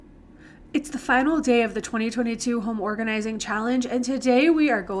It's the final day of the 2022 Home Organizing Challenge, and today we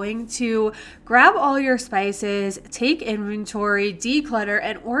are going to grab all your spices, take inventory, declutter,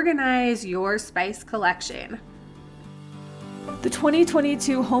 and organize your spice collection. The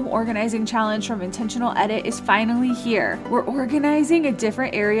 2022 Home Organizing Challenge from Intentional Edit is finally here. We're organizing a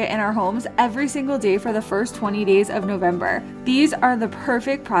different area in our homes every single day for the first 20 days of November. These are the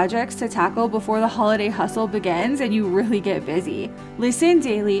perfect projects to tackle before the holiday hustle begins and you really get busy. Listen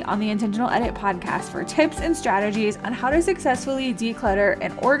daily on the Intentional Edit podcast for tips and strategies on how to successfully declutter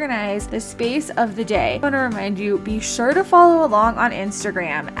and organize the space of the day. I want to remind you, be sure to follow along on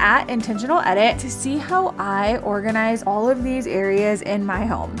Instagram at Intentional Edit to see how I organize all of these areas in my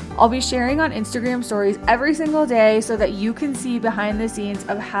home. I'll be sharing on Instagram stories every single day so that you can see behind the scenes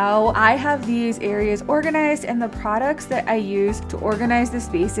of how I have these areas organized and the products that I use to organize the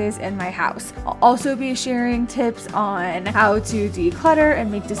spaces in my house. I'll also be sharing tips on how to declutter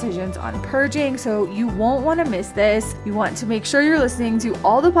and make decisions on purging, so you won't want to miss this. You want to make sure you're listening to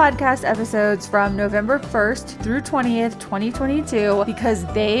all the podcast episodes from November 1st through 20th, 2022, because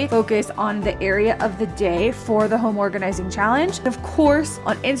they focus on the area of the day for the Home Organizing Challenge. Of course,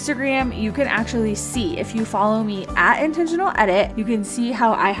 on Instagram, you can actually see, if you follow me at Intentional Edit, you can see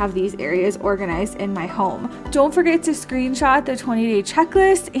how I have these areas organized in my home. Don't forget to screenshot the 20-day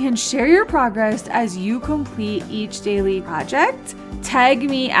checklist and share your progress as you complete each daily project. Tag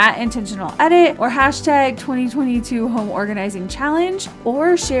me at Intentional Edit or hashtag 2022 Home Organizing Challenge,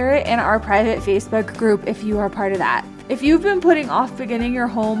 or share it in our private Facebook group if you are part of that. If you've been putting off beginning your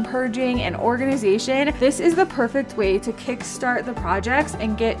home purging and organization, this is the perfect way to kickstart the projects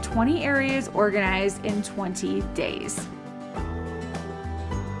and get 20 areas organized in 20 days.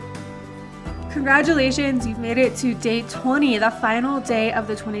 Congratulations, you've made it to day 20, the final day of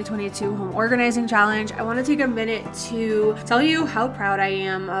the 2022 Home Organizing Challenge. I want to take a minute to tell you how proud I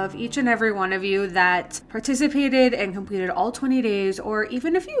am of each and every one of you that participated and completed all 20 days, or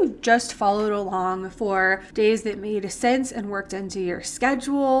even if you just followed along for days that made sense and worked into your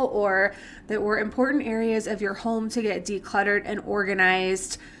schedule, or that were important areas of your home to get decluttered and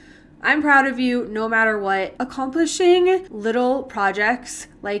organized. I'm proud of you no matter what. Accomplishing little projects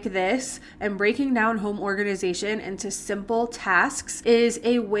like this and breaking down home organization into simple tasks is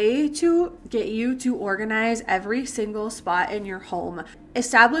a way to get you to organize every single spot in your home.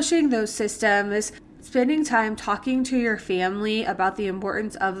 Establishing those systems, spending time talking to your family about the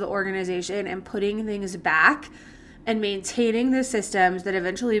importance of the organization and putting things back, and maintaining the systems that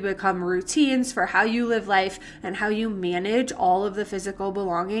eventually become routines for how you live life and how you manage all of the physical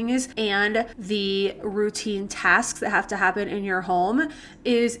belongings and the routine tasks that have to happen in your home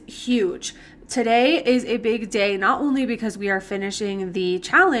is huge. Today is a big day, not only because we are finishing the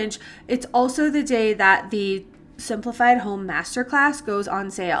challenge, it's also the day that the Simplified Home Masterclass goes on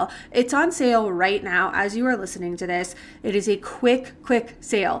sale. It's on sale right now as you are listening to this. It is a quick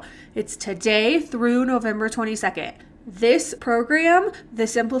sale. It's today through November 22nd. This program, the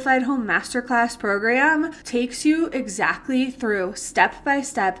Simplified Home Masterclass program, takes you exactly through step by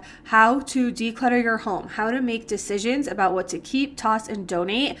step how to declutter your home, how to make decisions about what to keep, toss, and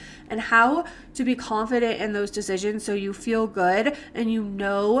donate, and how to be confident in those decisions so you feel good and you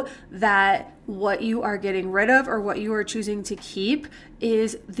know that what you are getting rid of or what you are choosing to keep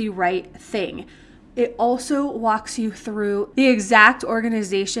is the right thing. It also walks you through the exact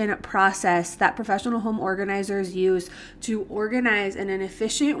organization process that professional home organizers use to organize in an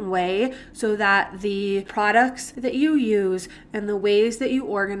efficient way so that the products that you use and the ways that you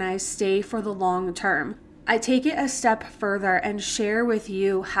organize stay for the long term. I take it a step further and share with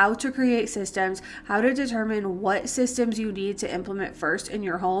you how to create systems, how to determine what systems you need to implement first in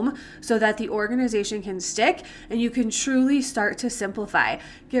your home so that the organization can stick and you can truly start to simplify.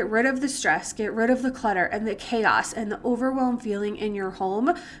 Get rid of the stress, get rid of the clutter and the chaos and the overwhelm feeling in your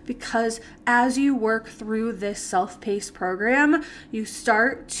home, because as you work through this self-paced program, you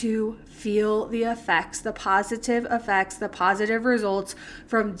start to feel the effects, the positive effects, the positive results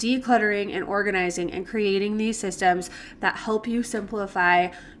from decluttering and organizing and creating these systems that help you simplify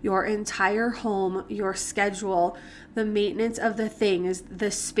your entire home, your schedule, the maintenance of the things. The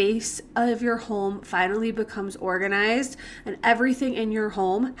space of your home finally becomes organized and everything in your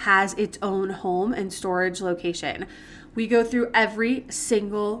home has its own home and storage location. We go through every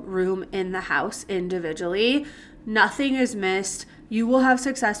single room in the house individually. Nothing is missed. You will have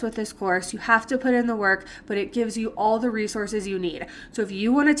success with this course. You have to put in the work, but it gives you all the resources you need. So if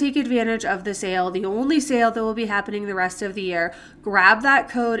you want to take advantage of the sale, the only sale that will be happening the rest of the year, grab that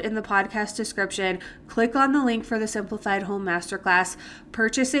code in the podcast description, click on the link for the Simplified Home Masterclass,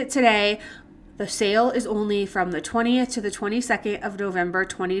 purchase it today. The sale is only from the 20th to the 22nd of November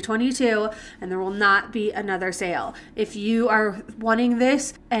 2022, and there will not be another sale. If you are wanting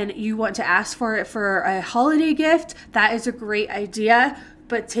this and you want to ask for it for a holiday gift, that is a great idea,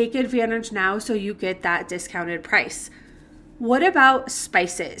 but take advantage now so you get that discounted price. What about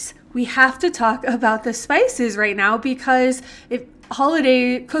spices? We have to talk about the spices right now because if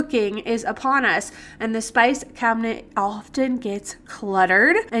holiday cooking is upon us and the spice cabinet often gets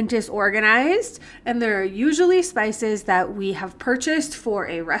cluttered and disorganized, and there are usually spices that we have purchased for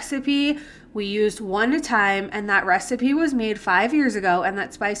a recipe we used one time, and that recipe was made 5 years ago, and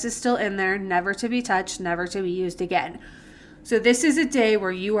that spice is still in there, never to be touched, never to be used again. So this is a day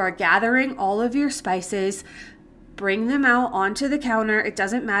where you are gathering all of your spices. Bring them out onto the counter. It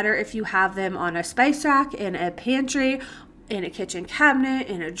doesn't matter if you have them on a spice rack, in a pantry, in a kitchen cabinet,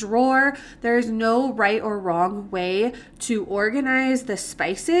 in a drawer. There is no right or wrong way to organize the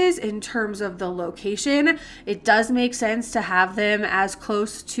spices in terms of the location. It does make sense to have them as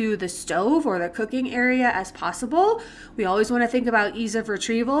close to the stove or the cooking area as possible. We always want to think about ease of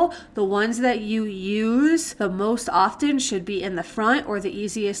retrieval. The ones that you use the most often should be in the front or the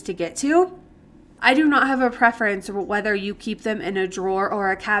easiest to get to. I do not have a preference whether you keep them in a drawer or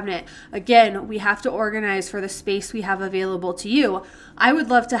a cabinet. Again, we have to organize for the space we have available to you. I would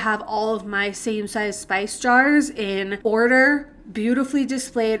love to have all of my same size spice jars in order, beautifully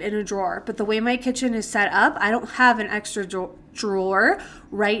displayed in a drawer. But the way my kitchen is set up, I don't have an extra drawer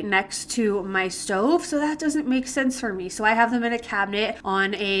right next to my stove, so that doesn't make sense for me. So I have them in a cabinet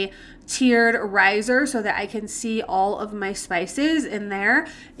on a tiered riser so that I can see all of my spices in there,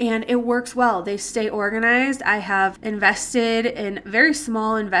 and it works well. They stay organized. I have invested in very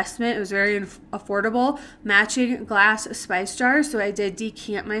small investment. It was very affordable, matching glass spice jars. So I did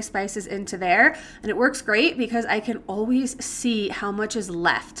decant my spices into there, and it works great because I can always see how much is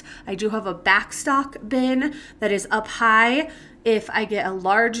left. I do have a backstock bin that is up high. If I get a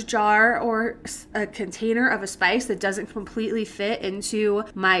large jar or a container of a spice that doesn't completely fit into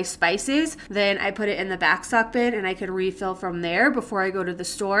my spices, then I put it in the backstock bin and I can refill from there before I go to the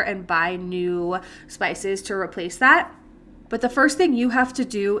store and buy new spices to replace that. But the first thing you have to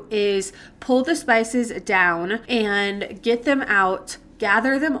do is pull the spices down and get them out,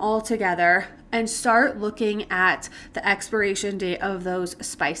 gather them all together, and start looking at the expiration date of those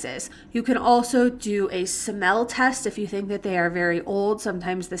spices. You can also do a smell test if you think that they are very old.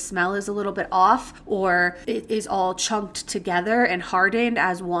 Sometimes the smell is a little bit off, or it is all chunked together and hardened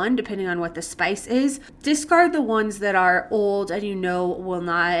as one, depending on what the spice is. Discard the ones that are old and you know will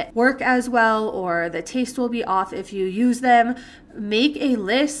not work as well, or the taste will be off if you use them. Make a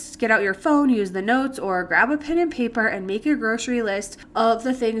list, get out your phone, use the notes, or grab a pen and paper and make a grocery list of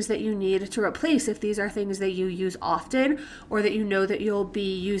the things that you need to replace if these are things that you use often or that you know that you'll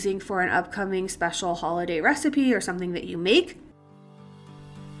be using for an upcoming special holiday recipe or something that you make.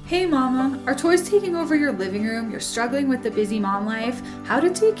 Hey mama, are toys taking over your living room? You're struggling with the busy mom life, how to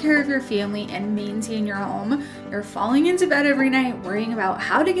take care of your family and maintain your home. You're falling into bed every night worrying about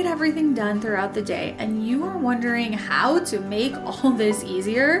how to get everything done throughout the day, and you are wondering how to make all this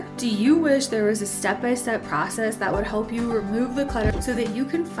easier? Do you wish there was a step-by-step process that would help you remove the clutter so that you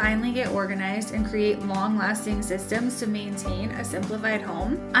can finally get organized and create long-lasting systems to maintain a simplified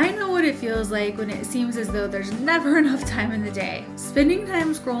home? I know what it feels like when it seems as though there's never enough time in the day. Spending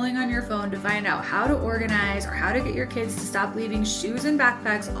time scrolling on your phone to find out how to organize or how to get your kids to stop leaving shoes and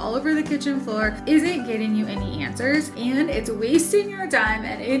backpacks all over the kitchen floor isn't getting you any answers, and it's wasting your time,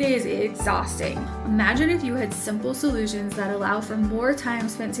 and it is exhausting. Imagine if you had simple solutions that allow for more time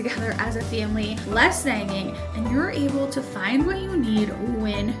spent together as a family, less nagging, and you're able to find what you need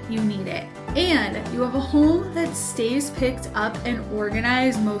when you need it. And you have a home that stays picked up and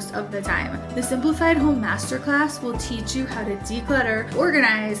organized most of the time. The Simplified Home Masterclass will teach you how to declutter,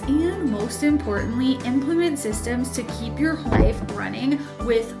 organize, and most importantly, implement systems to keep your life running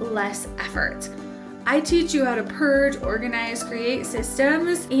with less effort. I teach you how to purge, organize, create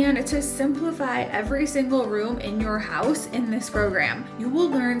systems, and to simplify every single room in your house in this program. You will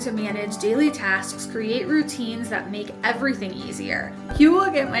learn to manage daily tasks, create routines that make everything easier. You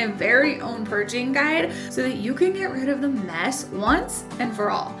will get my very own purging guide so that you can get rid of the mess once and for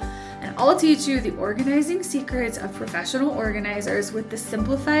all. And I'll teach you the organizing secrets of professional organizers with the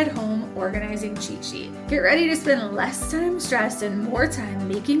Simplified Home Organizing Cheat Sheet. Get ready to spend less time stressed and more time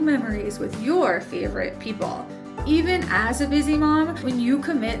making memories with your favorite people. Even as a busy mom, when you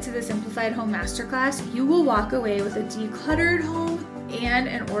commit to the Simplified Home Masterclass, you will walk away with a decluttered home and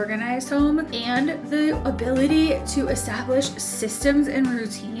an organized home, and the ability to establish systems and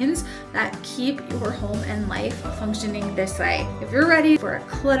routines that keep your home and life functioning this way. If you're ready for a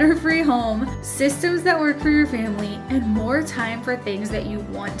clutter-free home, systems that work for your family, and more time for things that you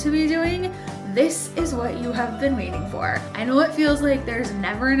want to be doing, this is what you have been waiting for. I know it feels like there's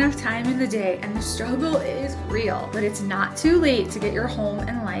never enough time in the day and the struggle is real, but it's not too late to get your home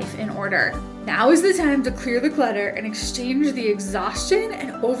and life in order. Now is the time to clear the clutter and exchange the exhaustion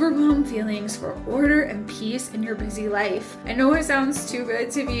and overwhelmed feelings for order and peace in your busy life. I know it sounds too good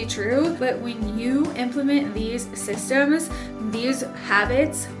to be true, but when you implement these systems, these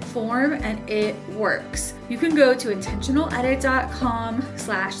habits form and it works. You can go to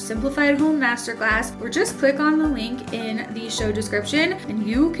intentionaledit.com/simplified home masterclass or just click on the link in the show description and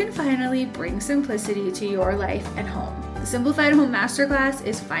you can finally bring simplicity to your life and home. The Simplified Home Masterclass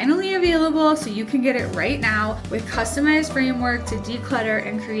is finally available, so you can get it right now with customized framework to declutter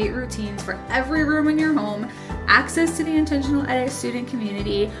and create routines for every room in your home, access to the Intentional Edit student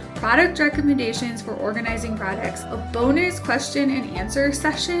community, product recommendations for organizing products, a bonus question and answer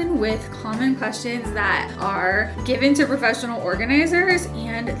session with common questions that are given to professional organizers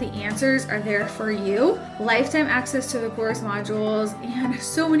and the answers are there for you, lifetime access to the course modules, and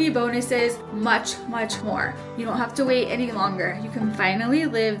so many bonuses, much more. You don't have to wait any longer. You can finally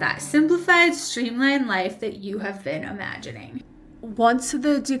live that simplified, streamlined life that you have been imagining. Once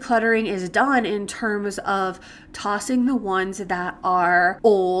the decluttering is done in terms of tossing the ones that are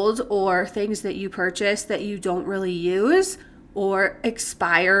old or things that you purchased that you don't really use or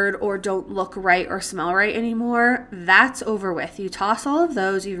expired or don't look right or smell right anymore, that's over with. You toss all of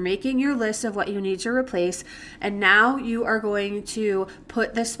those, you're making your list of what you need to replace, and now you are going to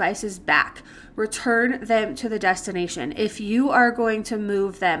put the spices back. Return them to the destination. If you are going to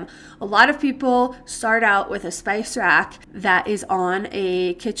move them, a lot of people start out with a spice rack that is on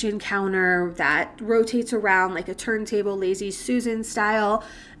a kitchen counter that rotates around like a turntable, Lazy Susan style.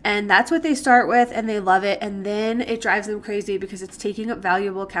 And that's what they start with and they love it. And then it drives them crazy because it's taking up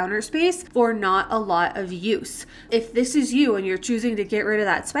valuable counter space for not a lot of use. If this is you and you're choosing to get rid of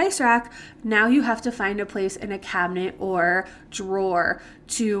that spice rack, now you have to find a place in a cabinet or drawer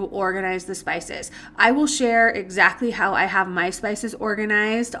to organize the spices. I will share exactly how I have my spices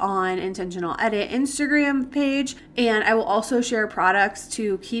organized on Intentional Edit Instagram page, and I will also share products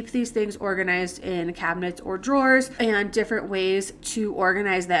to keep these things organized in cabinets or drawers and different ways to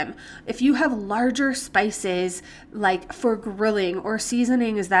organize them. If you have larger spices like for grilling or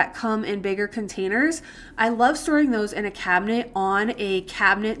seasonings that come in bigger containers, I love storing those in a cabinet on a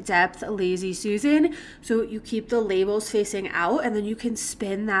cabinet depth Lazy Susan, so you keep the labels facing out and then you can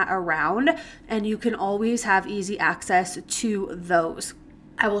spin that around and you can always have easy access to those.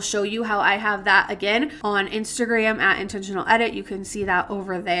 I will show you how I have that again on Instagram at Intentional Edit. You can see that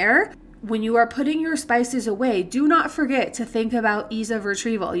over there. When you are putting your spices away, do not forget to think about ease of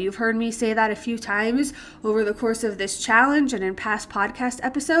retrieval. You've heard me say that a few times over the course of this challenge and in past podcast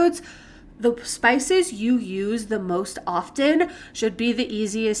episodes. The spices you use the most often should be the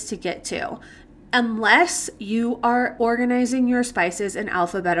easiest to get to, unless you are organizing your spices in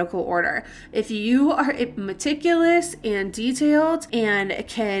alphabetical order. If you are meticulous and detailed and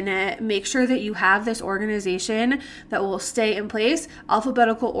can make sure that you have this organization that will stay in place,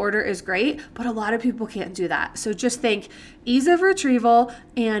 alphabetical order is great, but a lot of people can't do that. So just think ease of retrieval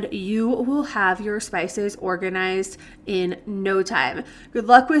and you will have your spices organized in no time. Good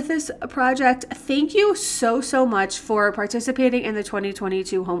luck with this project. Thank you so much for participating in the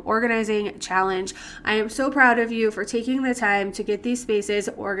 2022 Home Organizing Challenge. I am so proud of you for taking the time to get these spaces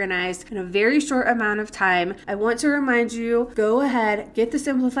organized in a very short amount of time. I want to remind you, go ahead, get the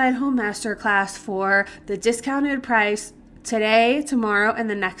Simplified Home Masterclass for the discounted price today, tomorrow, and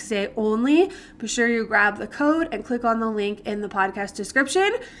the next day only. Be sure you grab the code and click on the link in the podcast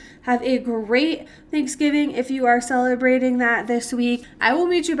description. Have a great Thanksgiving if you are celebrating that this week. I will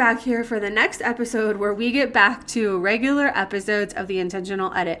meet you back here for the next episode where we get back to regular episodes of the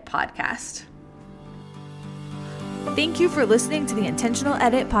Intentional Edit podcast. Thank you for listening to the Intentional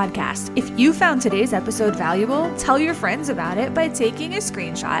Edit podcast. If you found today's episode valuable, tell your friends about it by taking a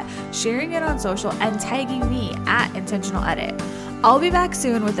screenshot, sharing it on social, and tagging me at Intentional Edit. I'll be back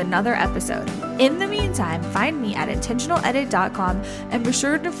soon with another episode. In the meantime, find me at intentionaledit.com and be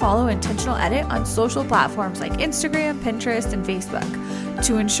sure to follow Intentional Edit on social platforms like Instagram, Pinterest, and Facebook.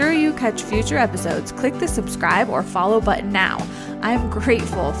 To ensure you catch future episodes, click the subscribe or follow button now. I'm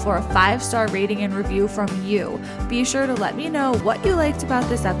grateful for a 5-star rating and review from you. Be sure to let me know what you liked about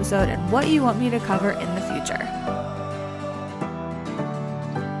this episode and what you want me to cover in the future.